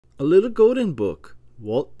A Little Golden Book,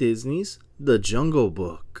 Walt Disney's The Jungle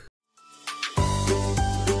Book.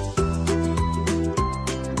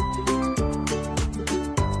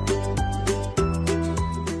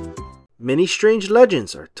 Many strange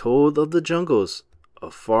legends are told of the jungles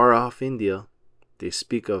of far-off India. They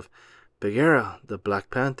speak of Bagheera, the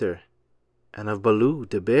Black Panther, and of Baloo,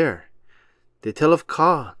 the bear. They tell of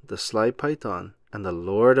Kaa, the sly python, and the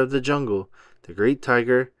Lord of the Jungle, the great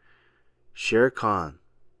tiger, Shere Khan.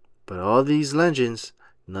 But all these legends,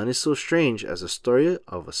 none is so strange as the story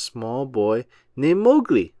of a small boy named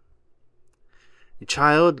Mowgli. A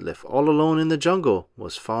child left all alone in the jungle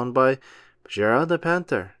was found by Bagheera the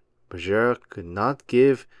panther. Bagheera could not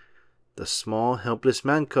give the small helpless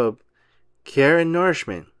man cub care and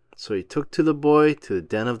nourishment, so he took the boy to the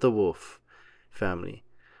den of the wolf family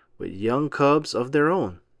with young cubs of their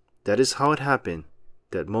own. That is how it happened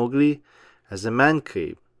that Mowgli, as the man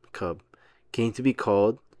cub came to be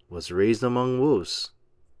called, was raised among wolves.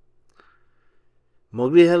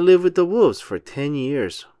 Mowgli had lived with the wolves for 10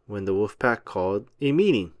 years when the wolf pack called a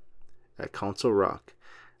meeting at Council Rock.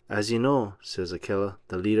 As you know, says Akela,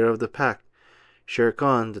 the leader of the pack, Shere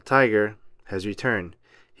Khan, the tiger, has returned.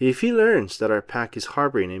 If he learns that our pack is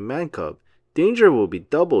harboring a man cub, danger will be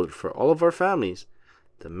doubled for all of our families.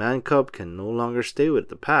 The man cub can no longer stay with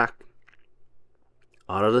the pack.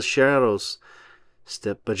 Out of the shadows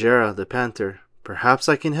stepped Bagheera the panther. Perhaps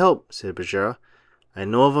I can help, said Bagheera. I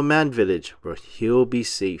know of a man village where he'll be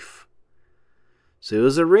safe. So it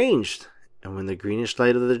was arranged, and when the greenish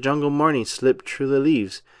light of the jungle morning slipped through the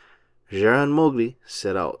leaves, Bagheera and Mowgli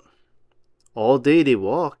set out. All day they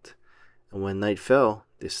walked, and when night fell,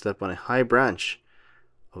 they slept on a high branch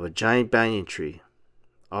of a giant banyan tree.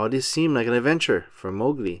 All this seemed like an adventure for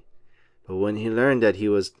Mowgli, but when he learned that he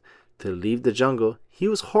was to leave the jungle, he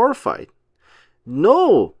was horrified.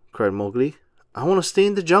 No, cried Mowgli. I want to stay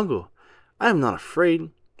in the jungle. I am not afraid.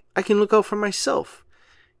 I can look out for myself.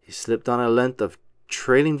 He slipped on a length of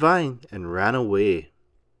trailing vine and ran away.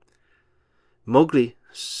 Mowgli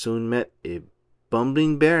soon met a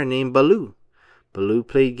bumbling bear named Baloo. Baloo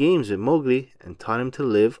played games with Mowgli and taught him to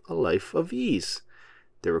live a life of ease.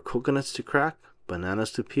 There were coconuts to crack,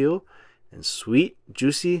 bananas to peel, and sweet,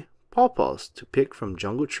 juicy pawpaws to pick from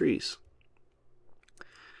jungle trees.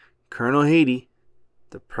 Colonel Haiti,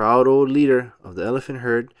 the proud old leader of the elephant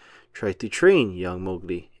herd, tried to train young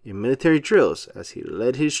Mowgli in military drills as he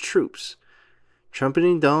led his troops.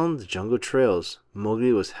 Trumpeting down the jungle trails,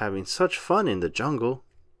 Mowgli was having such fun in the jungle.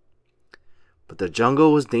 But the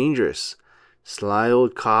jungle was dangerous. Sly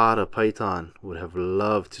old Kaa the python would have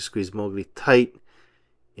loved to squeeze Mowgli tight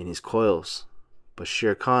in his coils, but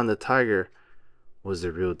Shere Khan the tiger was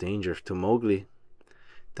the real danger to Mowgli.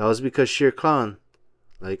 That was because Shere Khan,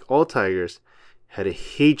 like all tigers, had a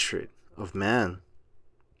hatred of man.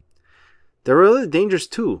 There were other dangers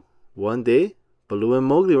too. One day, Baloo and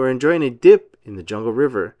Mowgli were enjoying a dip in the jungle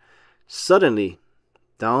river. Suddenly,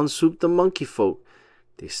 down swooped the monkey folk.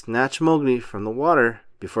 They snatched Mowgli from the water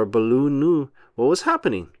before Baloo knew what was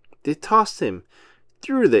happening. They tossed him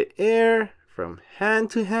through the air from hand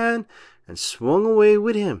to hand and swung away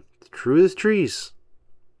with him through the trees.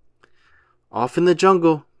 Off in the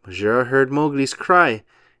jungle, Bagheera heard Mowgli's cry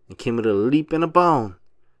and came with a leap and a bound.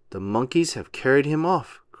 The monkeys have carried him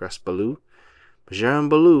off, gasped Baloo. Bagheera and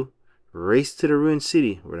Baloo raced to the ruined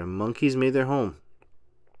city where the monkeys made their home.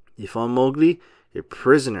 They found Mowgli a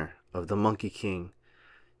prisoner of the Monkey King.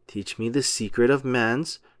 Teach me the secret of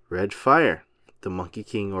man's red fire, the Monkey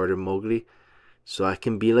King ordered Mowgli, so I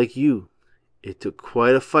can be like you. It took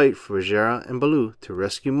quite a fight for Bagheera and Baloo to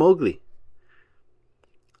rescue Mowgli.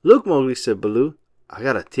 Look, Mowgli, said Baloo, I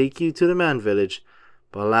gotta take you to the man village.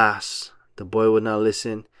 But alas, the boy would not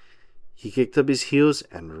listen. He kicked up his heels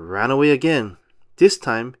and ran away again. This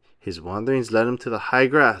time, his wanderings led him to the high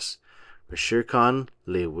grass, where Shere Khan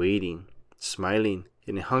lay waiting, smiling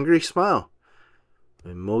in a hungry smile.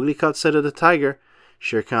 When Mowgli caught sight of the tiger,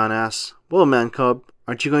 Shere Khan asked, Well, man cub,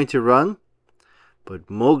 aren't you going to run? But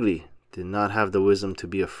Mowgli did not have the wisdom to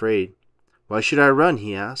be afraid. Why should I run?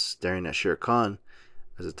 He asked, staring at Shere Khan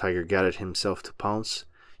as the tiger gathered himself to pounce.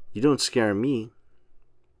 You don't scare me.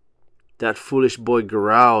 That foolish boy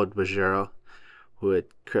growled. Bagheera, who had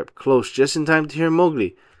crept close just in time to hear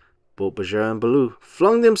Mowgli. Both Bagheera and Baloo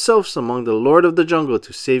flung themselves among the Lord of the Jungle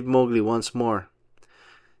to save Mowgli once more.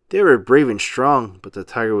 They were brave and strong, but the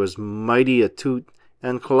tiger was mighty of tooth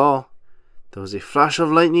and claw. There was a flash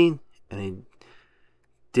of lightning, and a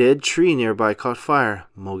dead tree nearby caught fire.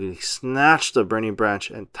 Mowgli snatched a burning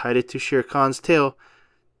branch and tied it to Shere Khan's tail.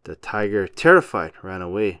 The tiger, terrified, ran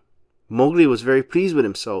away. Mowgli was very pleased with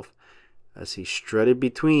himself as he strutted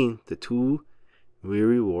between the two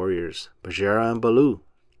weary warriors, Bagheera and Baloo.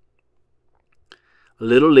 A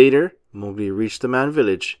little later, Mowgli reached the man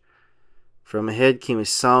village. From ahead came a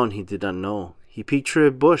sound he did not know. He peeked through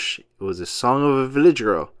a bush. It was the song of a village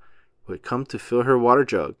girl who had come to fill her water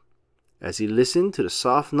jug. As he listened to the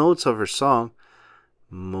soft notes of her song,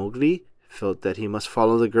 Mowgli felt that he must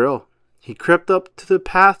follow the girl. He crept up to the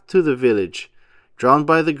path to the village, drawn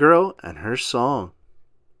by the girl and her song.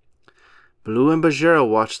 Baloo and Bagheera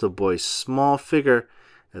watched the boy's small figure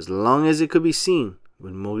as long as it could be seen.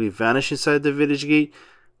 When Mowgli vanished inside the village gate,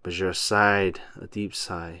 Bagheera sighed a deep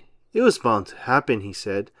sigh. It was bound to happen, he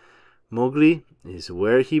said. Mowgli is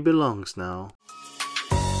where he belongs now.